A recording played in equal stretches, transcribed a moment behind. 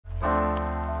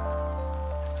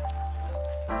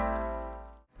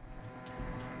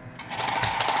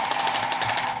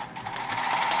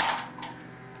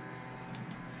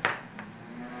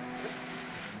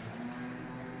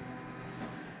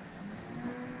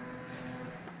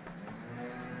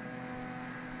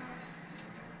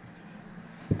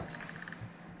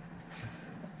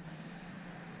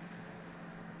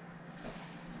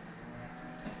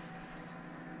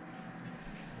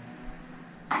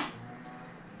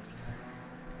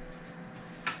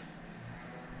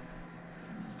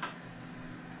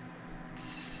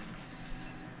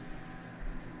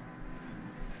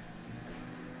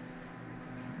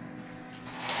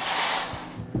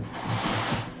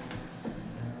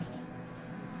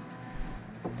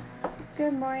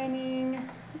Good morning.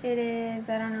 It is,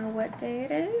 I don't know what day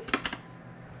it is,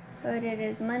 but it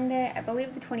is Monday, I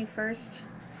believe the 21st.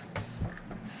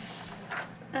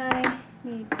 I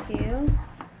need to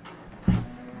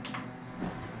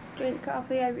drink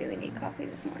coffee. I really need coffee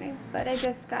this morning, but I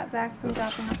just got back from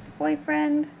dropping off the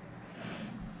boyfriend.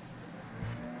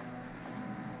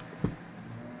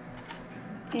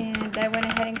 And I went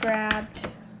ahead and grabbed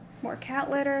more cat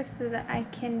litter so that I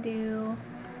can do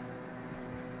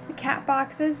the cat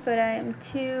boxes, but I am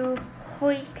too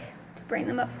weak to bring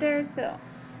them upstairs, so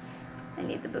I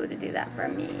need the boo to do that for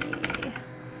me.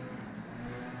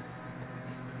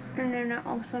 And then I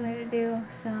also need to do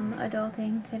some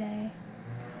adulting today,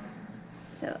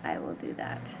 so I will do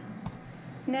that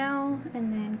now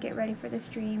and then get ready for the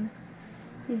stream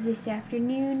this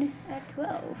afternoon at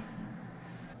 12.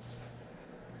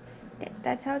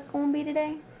 That's how it's going to be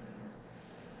today?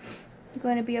 You're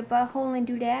going to be a butthole and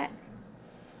do that?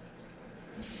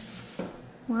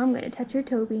 Well, I'm going to touch your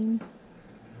toe beans.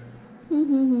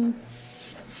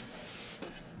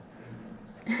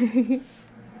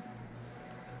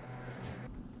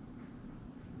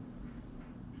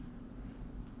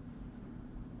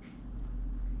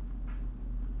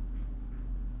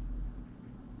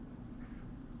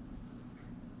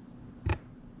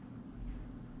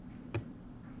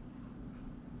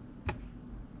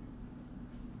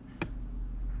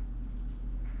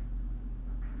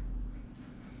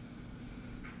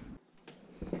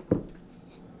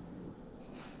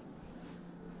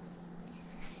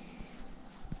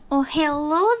 Oh,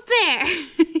 hello there!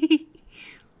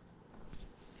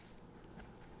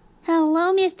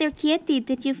 Hello, Mr. Kitty.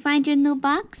 Did you find your new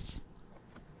box?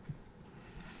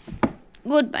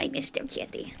 Goodbye, Mr.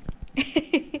 Kitty.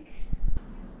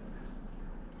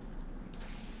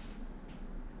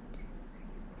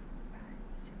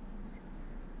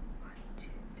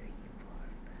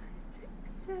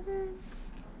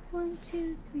 One,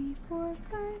 two, three, four,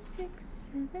 five, six,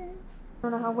 seven. I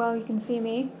don't know how well you can see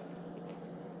me,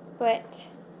 but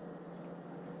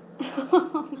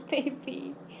oh,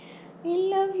 baby, I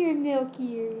love your milk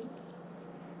ears.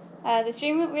 The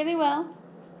stream went really well,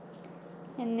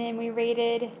 and then we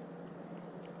raided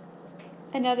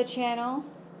another channel.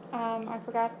 I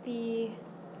forgot the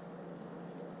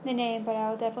name, but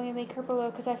I'll definitely link her below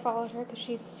because I followed her because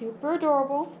she's super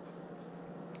adorable.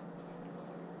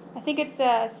 I think it's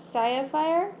SkyeArt.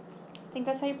 I think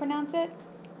that's how you pronounce it.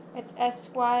 It's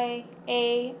SyAfire.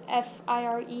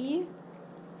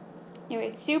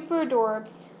 Anyway, super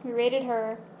adorbs. We rated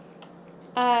her.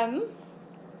 I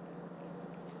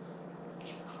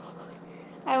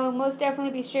will most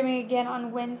definitely be streaming again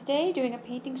on Wednesday, doing a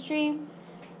painting stream.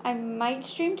 I might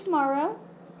stream tomorrow.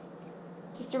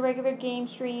 Just a regular game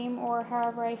stream or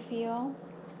however I feel.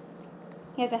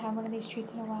 He hasn't had one of these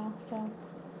treats in a while, so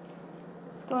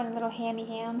let's go on a little hammy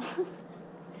ham.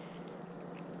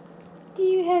 Do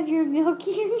you have your milk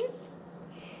ears?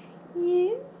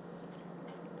 Yes.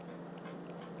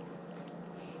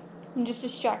 I'm just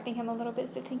distracting him a little bit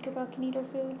so Tinkerbell can eat her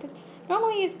food, because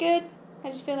normally he's good.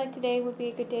 I just feel like today would be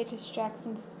a good day to distract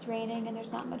since it's raining and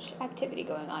there's not much activity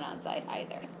going on outside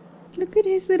either. Look at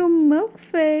his little milk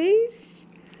face.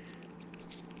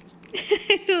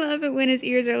 I love it when his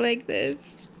ears are like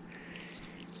this.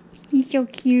 He's so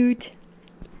cute.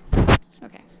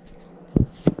 Okay.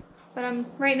 But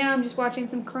right now I'm just watching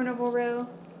some Carnival Row.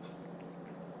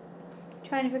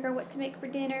 Trying to figure out what to make for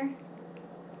dinner.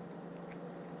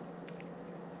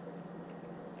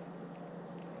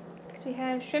 Because we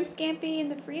have shrimp scampi in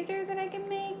the freezer that I can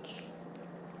make.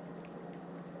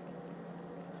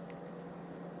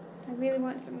 I really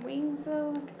want some wings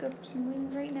though. I could go for some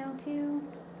wings right now too.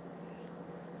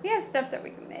 We have stuff that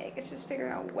we can make. It's just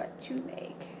figuring out what to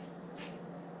make.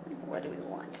 Like, what do we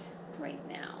want right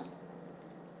now?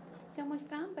 It's almost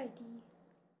gone, buddy.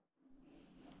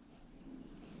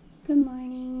 Good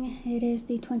morning. It is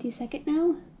the 22nd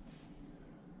now.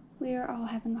 We are all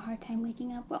having a hard time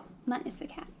waking up. Well, minus the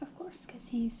cat, of course, because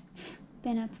he's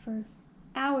been up for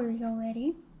hours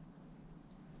already.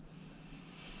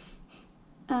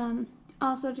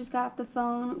 Also just got off the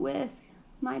phone with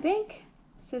my bank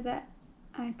so that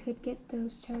I could get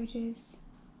those charges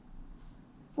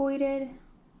voided.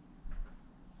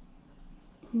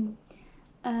 So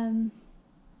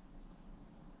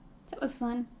it was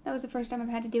fun. That was the first time I've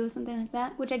had to deal with something like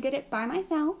that, which I did it by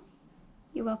myself.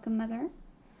 You're welcome, Mother.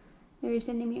 They were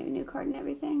sending me a new card and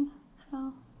everything.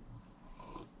 So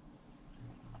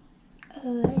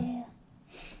yeah.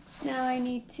 Now I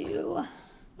need to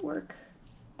work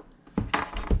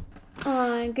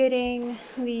on getting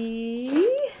the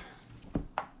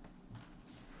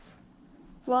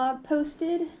vlog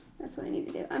posted That's what I need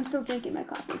to do. I'm still drinking my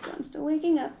coffee, so I'm still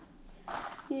waking up. I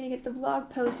need to get the vlog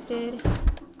posted,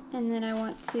 and then I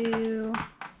want to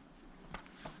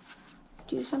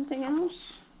do something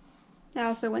else. I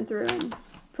also went through and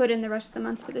put in the rest of the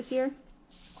months for this year.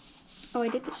 Oh, I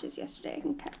did dishes yesterday. I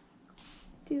can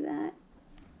do that.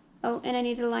 Oh, and I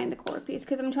need to line the core piece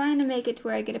because I'm trying to make it to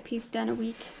where I get a piece done a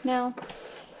week now.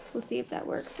 We'll see if that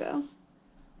works though.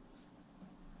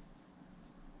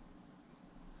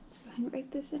 Let's go ahead and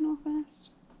write this in real fast.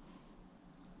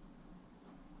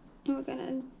 And we're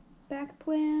gonna back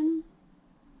plan,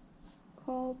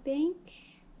 call bank,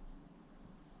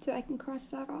 so I can cross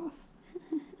that off.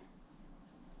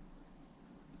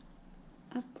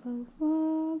 Upload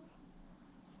log,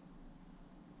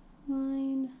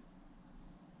 line,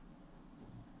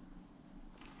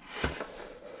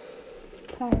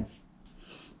 carve.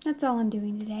 That's all I'm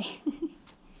doing today.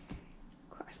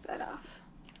 Cross that off.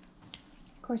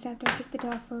 Of course, after I take the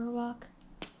dog for a walk,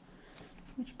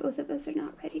 which both of us are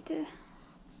not ready to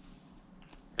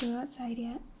go outside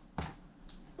yet.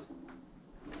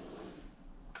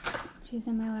 She's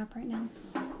in my lap right now.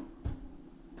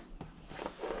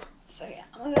 So yeah,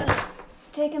 I'm gonna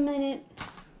take a minute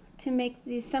to make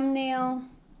the thumbnail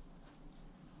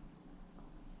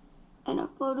and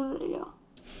upload a video.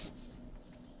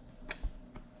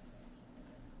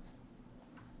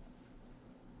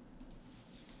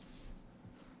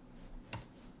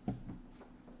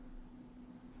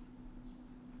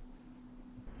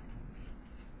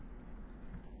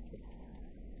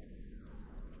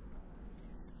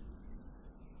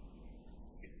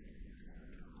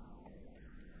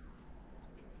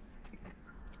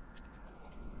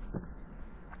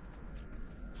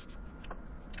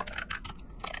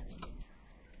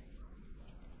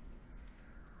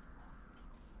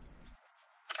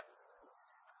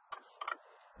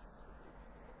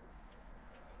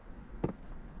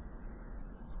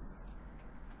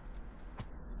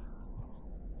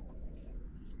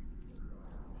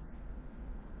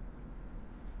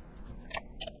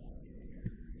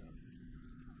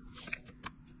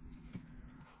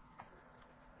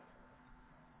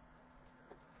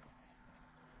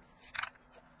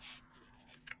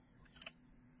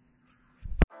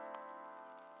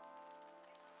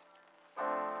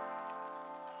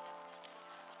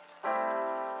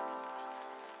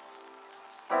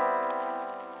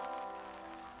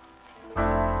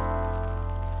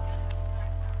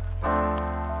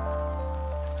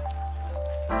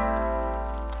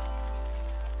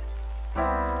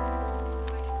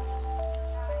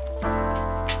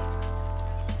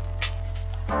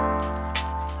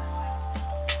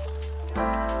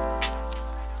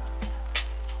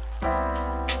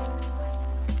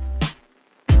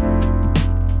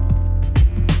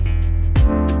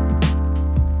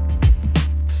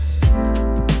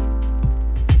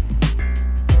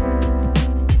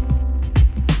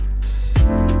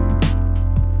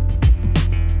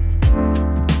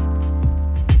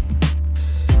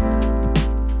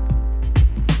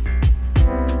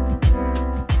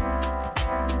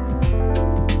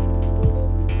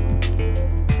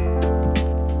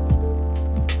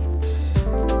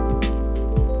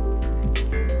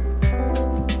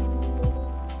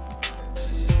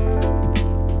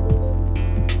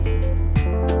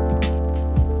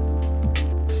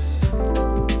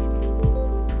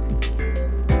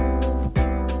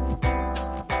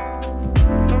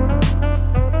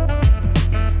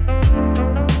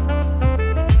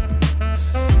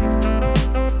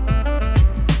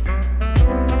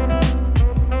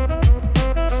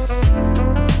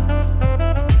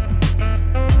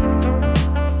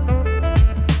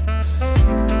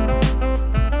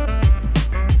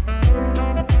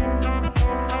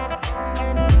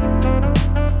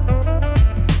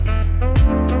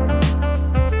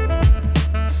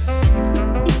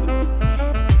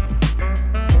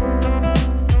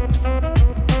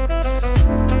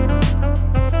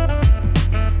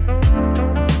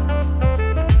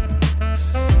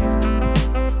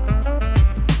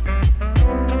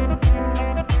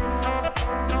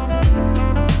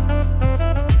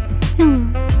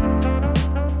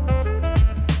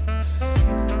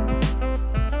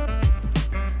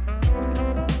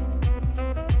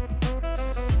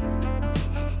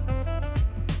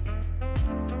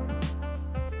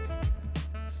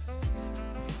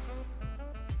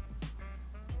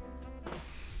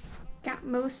 Got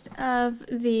most of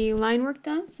the line work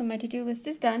done, so my to-do list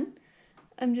is done.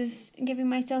 I'm just giving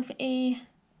myself a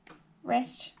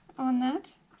rest on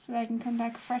that so that I can come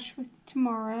back fresh with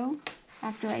tomorrow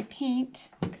after I paint,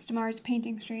 because tomorrow's a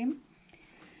painting stream,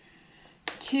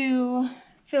 to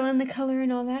fill in the color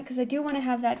and all that, because I do want to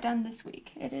have that done this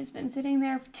week. It has been sitting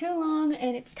there for too long,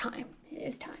 and it's time. It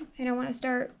is time. And I want to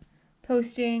start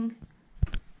posting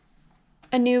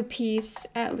a new piece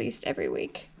at least every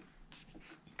week.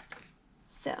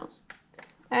 So,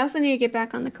 I also need to get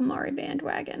back on the Kamari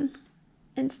bandwagon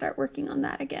and start working on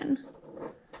that again.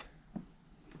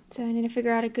 So I need to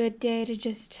figure out a good day to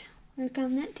just work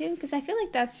on that too, because I feel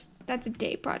like that's a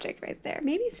day project right there.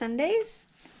 Maybe Sundays,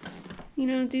 you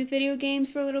know, do video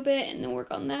games for a little bit and then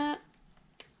work on that.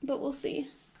 But we'll see.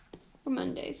 Or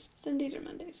Mondays. Sundays or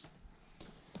Mondays.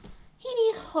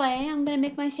 Anyway, I'm gonna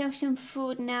make myself some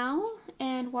food now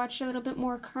and watch a little bit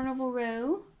more Carnival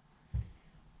Row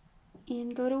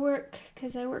and go to work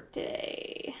because I work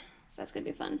today. So that's gonna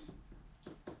be fun.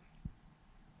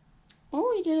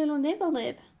 Oh, you did a little nibble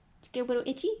lip. Did you get a little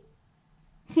itchy?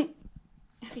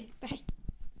 Okay, bye.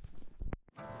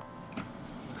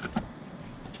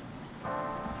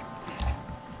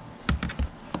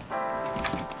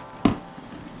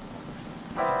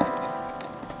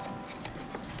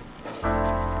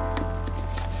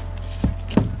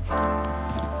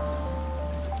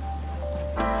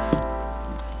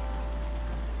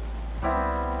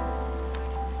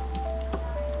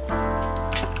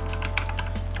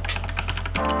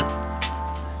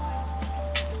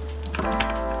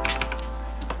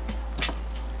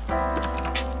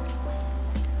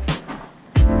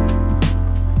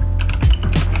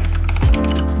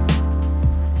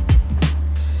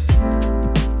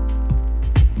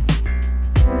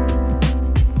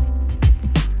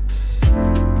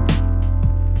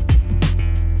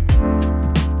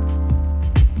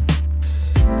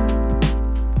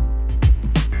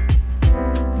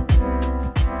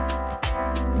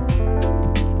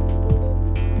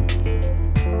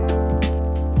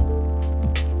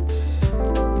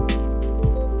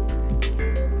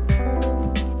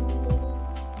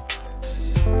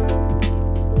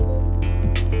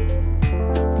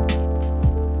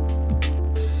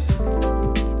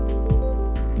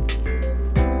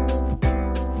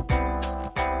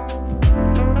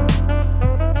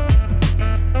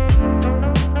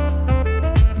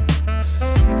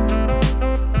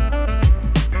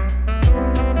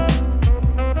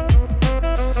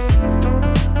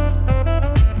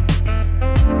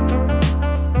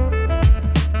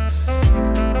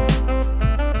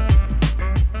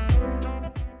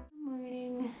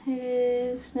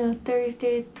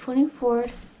 Thursday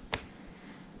 24th.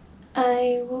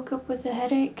 I woke up with a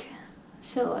headache,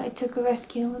 so I took a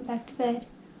rescue and went back to bed.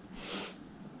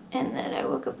 And then I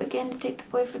woke up again to take the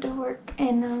boyfriend to work,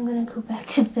 and now I'm gonna go back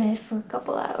to bed for a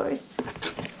couple hours.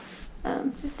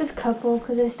 Just a couple,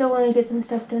 because I still want to get some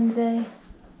stuff done today.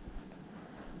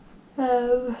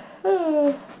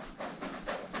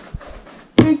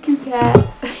 Thank you, cat.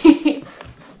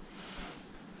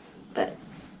 But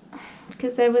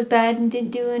because I was bad and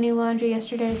didn't do any laundry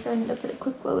yesterday, so I ended up putting a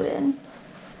quick load in.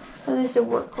 So there's the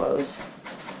work clothes.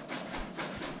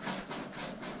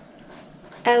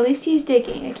 At least he's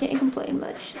digging. I can't complain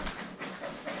much.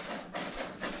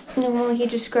 Normally he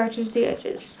just scratches the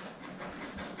edges.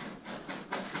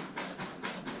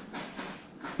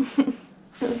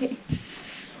 Okay.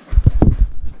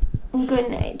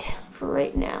 Good night for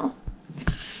right now.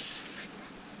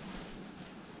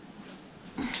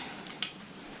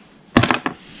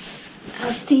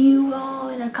 I'll see you all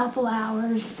in a couple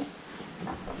hours.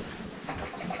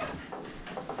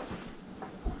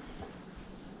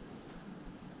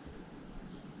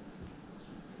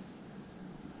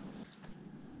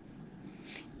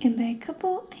 And by a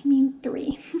couple, I mean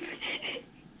 3.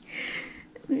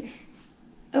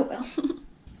 Oh well.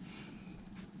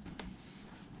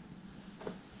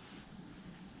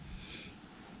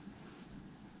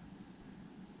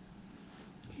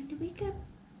 Time to wake up.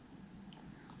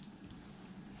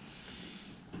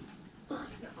 Oh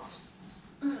no.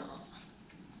 Oh.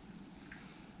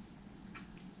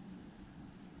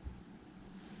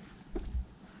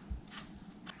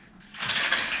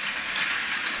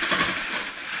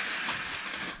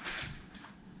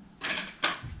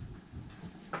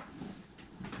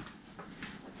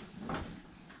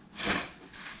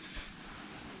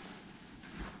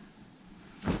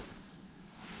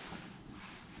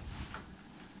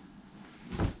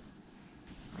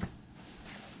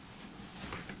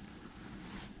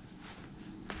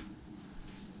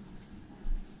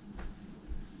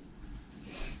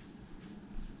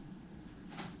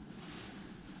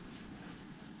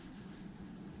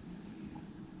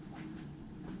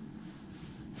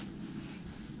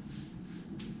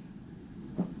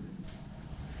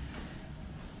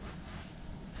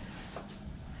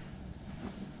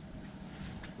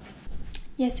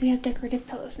 Yes, we have decorative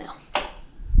pillows now.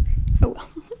 Oh well.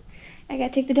 I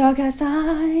gotta take the dog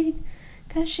outside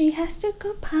because she has to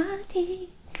go potty.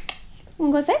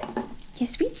 Wanna go outside?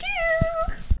 Yes, we do.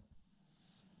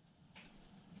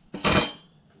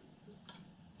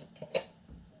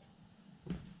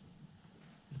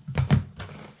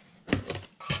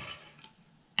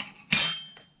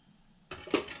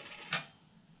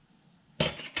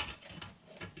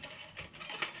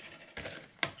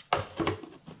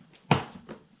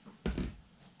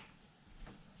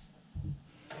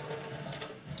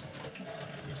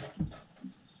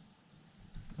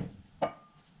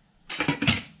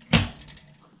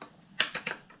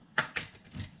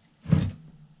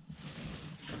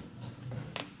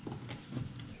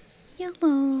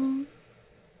 Hello.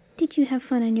 Did you have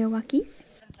fun on your walkies?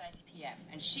 7:30 p.m.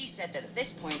 and she said that at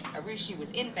this point, Arushi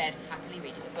was in bed happily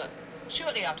reading a book.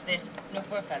 Shortly after this,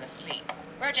 Nupur fell asleep.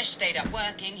 Rajesh stayed up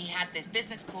working. He had this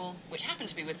business call, which happened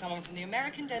to be with someone from the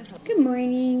American Dental... Good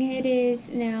morning. It is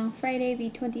now Friday the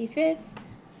 25th.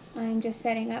 I'm just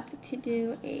setting up to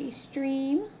do a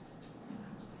stream.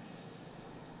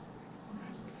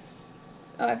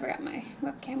 Oh, I forgot my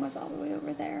webcam was all the way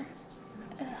over there.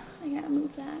 Ugh, I gotta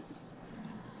move that.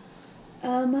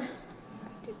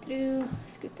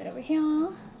 Scoot that over here.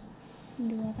 And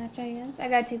do all that jazz. I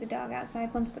gotta take the dog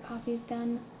outside once the coffee is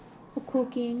done.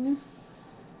 Cooking.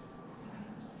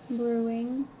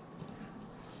 Brewing.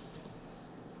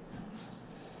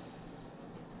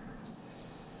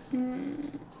 What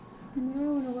do I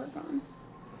want to work on?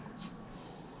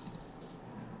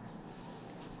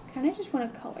 Kind of just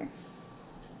want to color.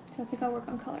 So I think I'll work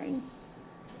on coloring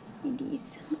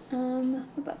these.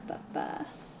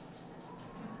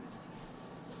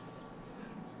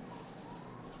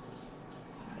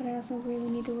 But I also really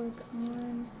need to work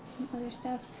on some other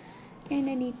stuff. And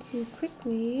I need to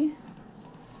quickly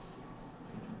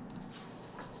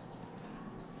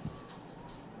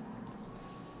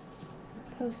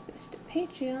post this to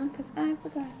Patreon because I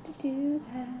forgot to do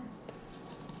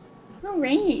that.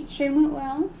 Alright, stream went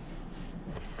well.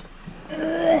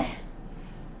 Ugh.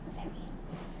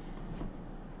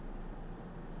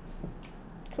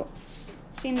 Cool.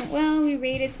 Stream went well. We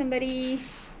rated somebody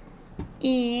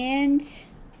and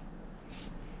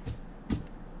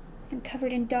I'm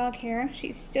covered in dog hair.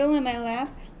 She's still in my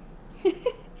lap.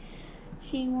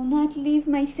 She will not leave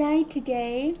my side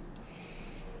today.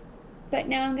 But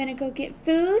now I'm gonna go get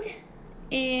food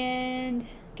and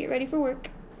get ready for work.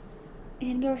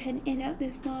 And go ahead and end out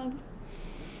this vlog.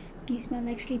 You smell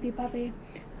like sleepy puppy.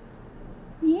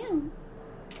 Yeah.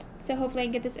 So hopefully I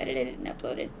can get this edited and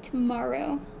uploaded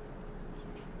tomorrow.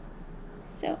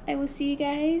 So I will see you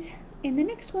guys in the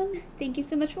next one. Thank you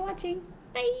so much for watching.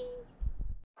 Bye.